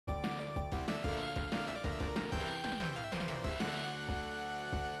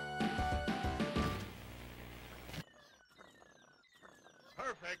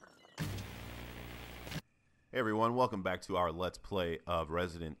Hey everyone, welcome back to our Let's Play of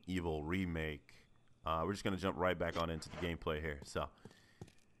Resident Evil Remake. We're just going to jump right back on into the gameplay here. So,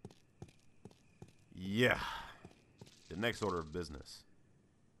 yeah. The next order of business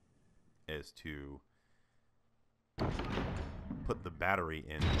is to put the battery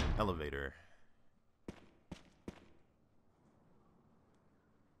in an elevator.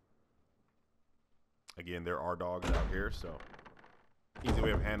 Again, there are dogs out here, so easy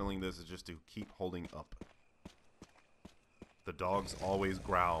way of handling this is just to keep holding up. The dogs always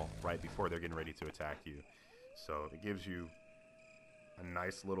growl right before they're getting ready to attack you. So it gives you a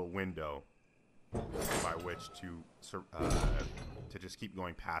nice little window by which to just keep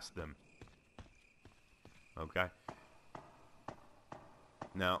going past them. Okay.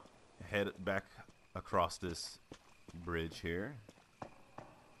 Now, head back across this bridge here.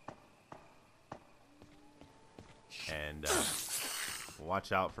 And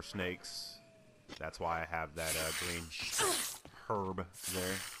watch out for snakes. That's why I have that green herb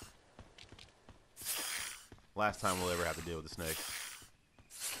there. Last time we'll ever have to deal with the snake.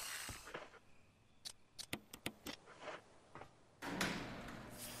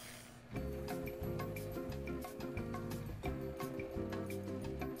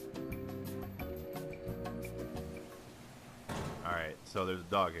 Alright, so there's a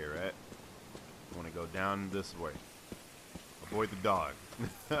dog here, right? I want to go down this way. Avoid the dog.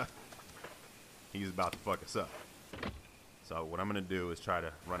 He's about to fuck us up. So what I'm going to do is try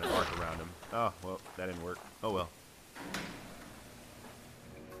to run an arc around him. Oh, well, that didn't work. Oh, well.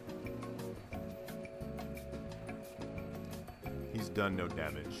 He's done no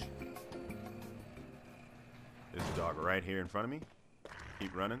damage. There's a dog right here in front of me.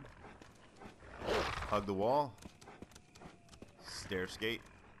 Keep running. Hug the wall. Stair skate.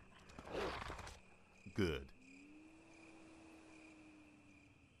 Good.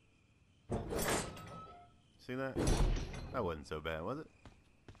 See that? That wasn't so bad, was it?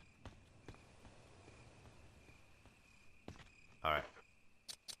 Alright.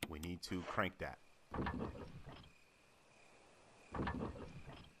 We need to crank that.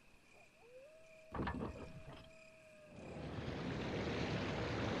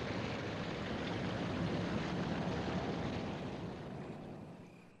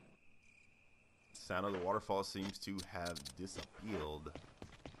 Sound of the waterfall seems to have disappeared.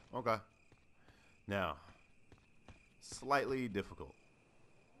 Okay. Now, slightly difficult.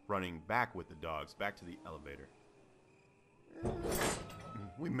 Running back with the dogs, back to the elevator.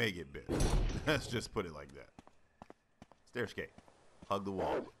 We may get bit. Let's just put it like that. Stair skate. Hug the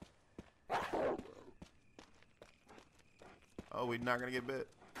wall. Oh, we're not gonna get bit.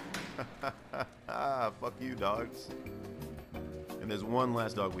 Fuck you, dogs. And there's one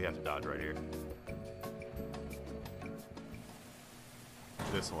last dog we have to dodge right here.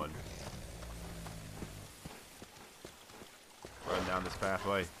 This one. Run down this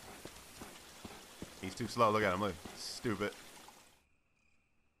pathway. He's too slow. Look at him. Look. Stupid.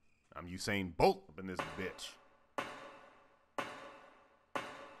 I'm Usain Bolt up in this bitch.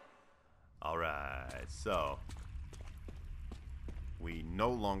 Alright, so we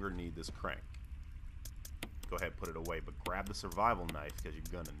no longer need this crank. Go ahead and put it away, but grab the survival knife because you're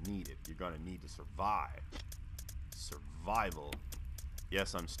gonna need it. You're gonna need to survive. Survival.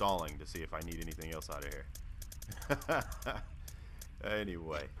 Yes, I'm stalling to see if I need anything else out of here.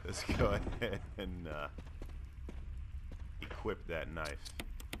 Anyway, let's go ahead and equip that knife.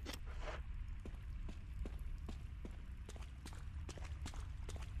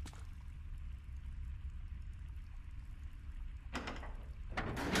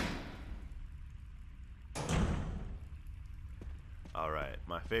 Alright,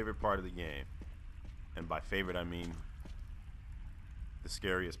 my favorite part of the game. And by favorite, I mean the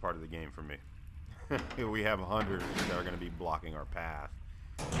scariest part of the game for me. We have hunters that are going to be blocking our path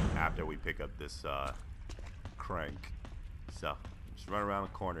after we pick up this crank. So, just run around the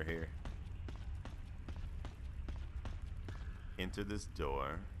corner here. Enter this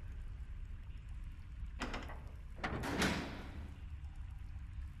door.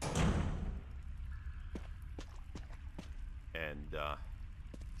 And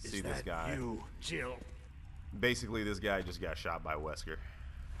see this guy. You, Jill? Basically, this guy just got shot by Wesker.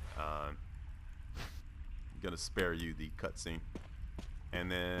 Gonna spare you the cutscene.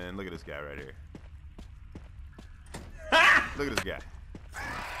 And then look at this guy right here. Look at this guy.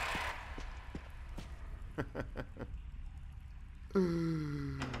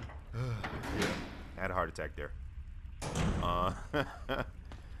 Yeah, I had a heart attack there.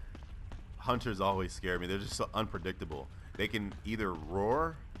 Hunters always scare me. They're just so unpredictable. They can either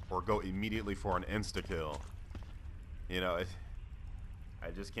roar or go immediately for an insta-kill. You know,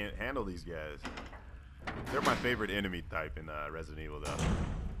 I just can't handle these guys. They're my favorite enemy type in Resident Evil, though.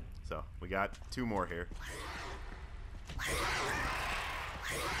 So, we got 2 more here.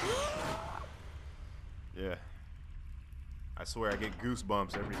 Yeah. I swear I get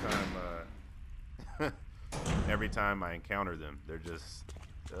goosebumps every time, every time I encounter them. They're just,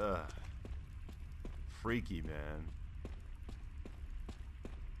 freaky, man.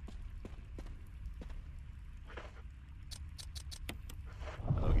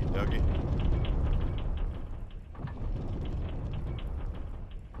 Okie dokie.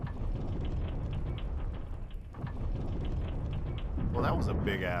 Well, that was a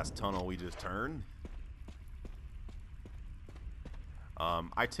big ass tunnel we just turned.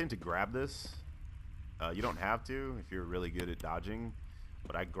 I tend to grab this. You don't have to if you're really good at dodging,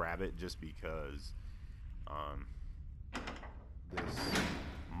 but I grab it just because this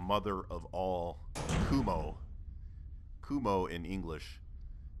mother of all Kumo in English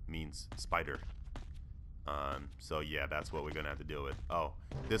means spider. So yeah, that's what we're gonna have to deal with. Oh,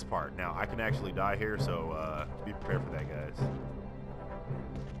 this part. Now I can actually die here, so be prepared for that, guys.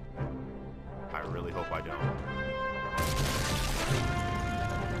 I really hope I don't.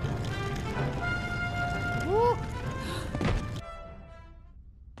 Woo!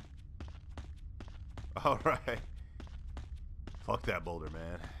 All right. Fuck that boulder,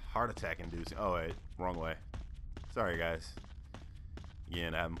 man. Heart attack inducing. Oh wait, wrong way. Sorry, guys.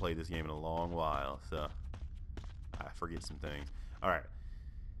 Again, I haven't played this game in a long while, so I forget some things. All right.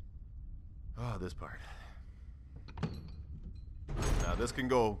 Oh, this part. Now this can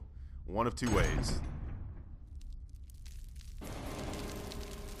go one of 2 ways.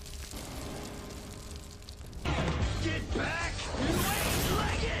 Get back!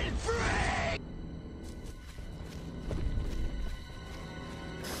 Wait-legged freak!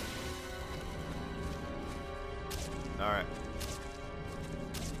 All right.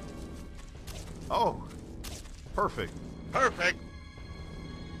 Oh, perfect. Perfect!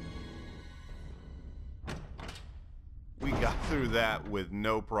 We got through that with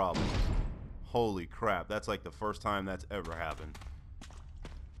no problems. Holy crap, that's like the first time that's ever happened.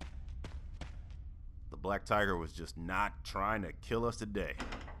 The Black Tiger was just not trying to kill us today.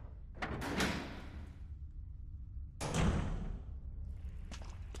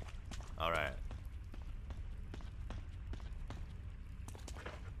 All right.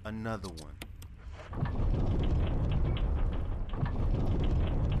 Another one.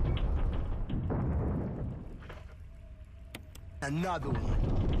 Another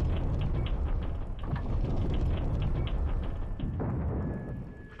one.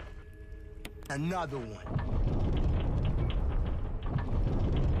 Another one.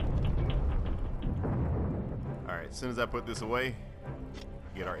 All right, as soon as I put this away,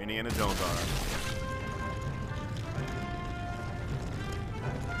 get our Indiana Jones on.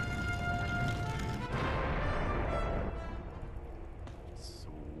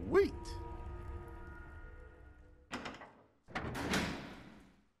 Sweet.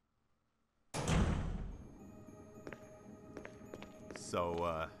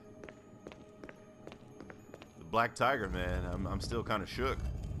 So, the Black Tiger, man, I'm still kind of shook.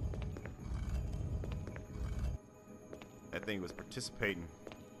 That thing was participating.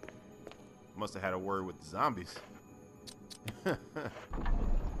 Must have had a word with the zombies.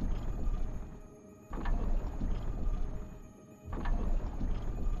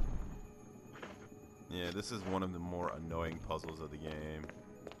 Yeah, this is one of the more annoying puzzles of the game.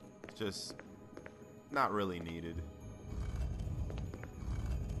 It's just not really needed.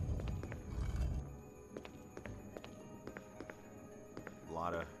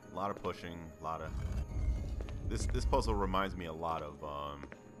 Lot of pushing, this puzzle reminds me a lot of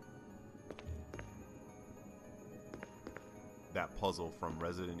that puzzle from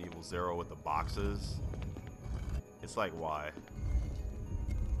Resident Evil 0 with the boxes. It's like, why?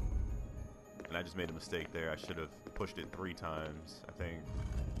 And I just made a mistake there. I should have pushed it 3 times. I think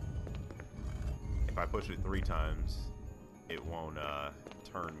if I push it 3 times, it won't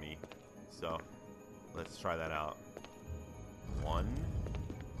turn me. So let's try that out. 1,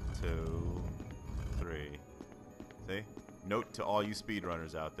 2, 3. See? Note to all you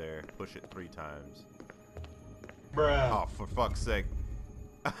speedrunners out there, push it 3 times. Bruh. Oh, for fuck's sake.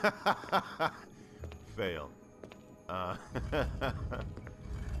 Fail.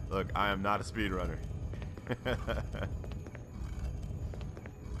 Look, I am not a speedrunner.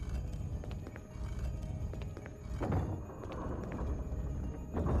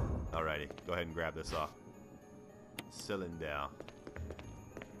 Alrighty, go ahead and grab this off. Cylinder.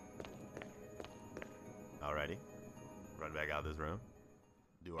 Alrighty. Run back out of this room.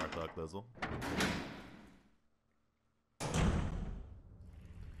 Do our thug thizzle.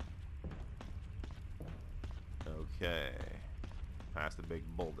 past the big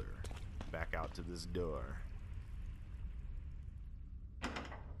boulder, back out to this door.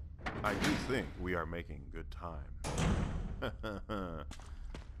 I do think we are making good time.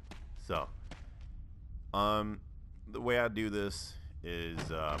 So, the way I do this is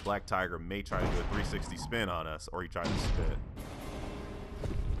Black Tiger may try to do a 360 spin on us, or he tries to spit.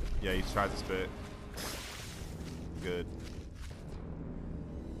 Yeah, he tries to spit. Good.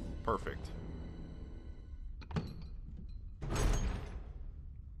 Perfect.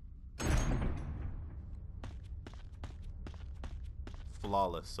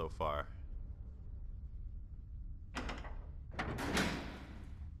 Flawless so far.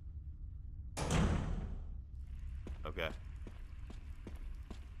 Okay.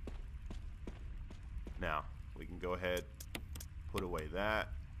 Now, we can go ahead, put away that,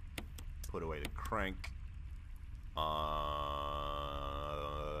 put away the crank.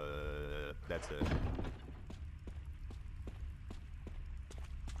 That's it.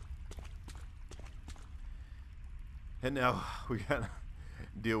 And now we gotta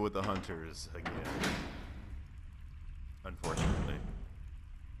deal with the hunters again. Unfortunately.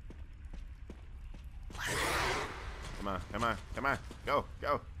 Come on, come on, come on. Go,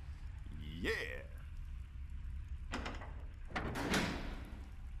 go. Yeah.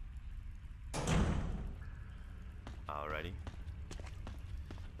 Alrighty.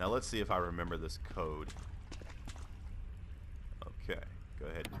 Now let's see if I remember this code. Okay, go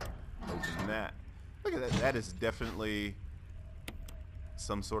ahead and open that. Look at that. That is definitely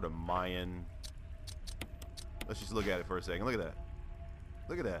some sort of Mayan. Let's just look at it for a second. Look at that.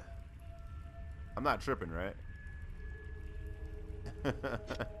 Look at that. I'm not tripping, right?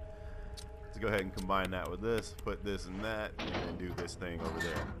 Let's go ahead and combine that with this, put this and that, and then do this thing over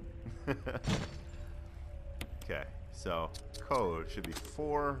there. Okay, so code should be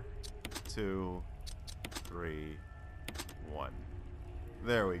 4, 2, 3, 1.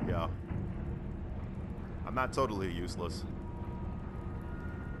 There we go. I'm not totally useless.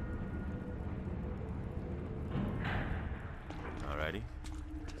 Alrighty,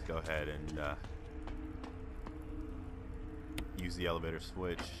 let's go ahead and use the elevator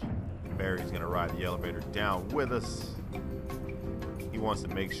switch. Barry's gonna ride the elevator down with us. He wants to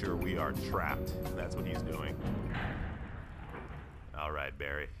make sure we are trapped. That's what he's doing. Alright,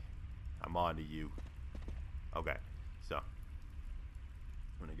 Barry. I'm on to you. Okay, so I'm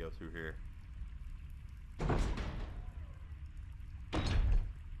gonna go through here.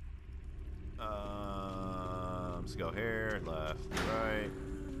 Let's go here, left, right,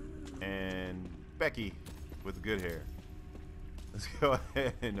 and Becky with good hair. Let's go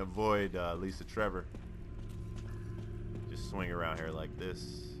ahead and avoid Lisa Trevor. Just swing around here like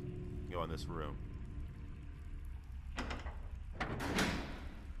this. Go in this room.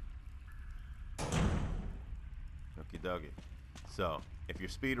 Okie dokie. So, if you're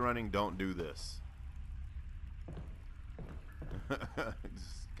speed running, don't do this.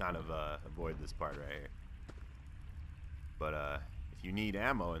 Just kind of avoid this part right here. But if you need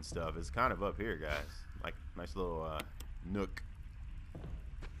ammo and stuff, it's kind of up here, guys. Like, nice little nook.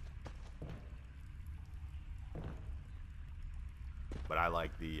 But I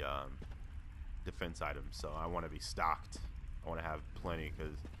like the defense items, so I want to be stocked. I want to have plenty,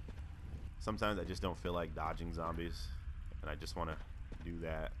 because sometimes I just don't feel like dodging zombies, and I just want to do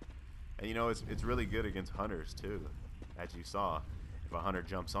that. And you know, it's really good against hunters too. As you saw, if a hunter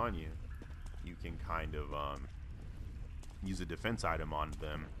jumps on you, you can kind of use a defense item on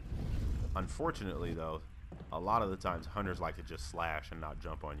them. Unfortunately though, a lot of the times hunters like to just slash and not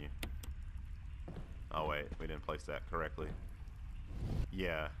jump on you. Oh wait, we didn't place that correctly.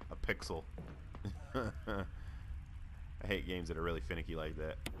 Yeah, a pixel. I hate games that are really finicky like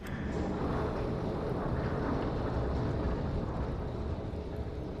that.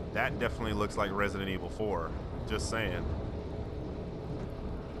 That definitely looks like Resident Evil 4. Just saying.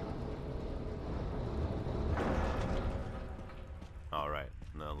 Alright,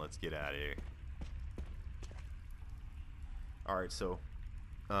 now let's get out of here. Alright, so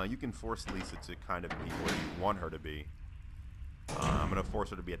you can force Lisa to kind of be where you want her to be. I'm going to force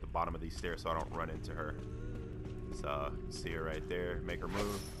her to be at the bottom of these stairs so I don't run into her. So, see her right there. Make her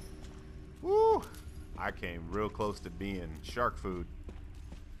move. Woo! I came real close to being shark food.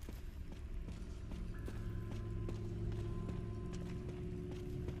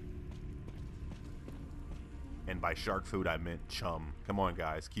 And by shark food, I meant chum. Come on,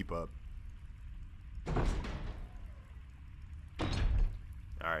 guys. Keep up.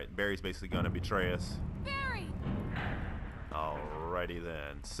 Alright, Barry's basically going to betray us. Barry! Alrighty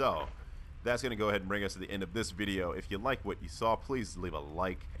then. So, that's going to go ahead and bring us to the end of this video. If you like what you saw, please leave a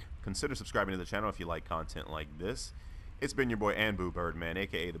like. Consider subscribing to the channel if you like content like this. It's been your boy Th3Birdman,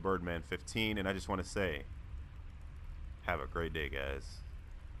 aka the Birdman 15, and I just want to say, have a great day, guys.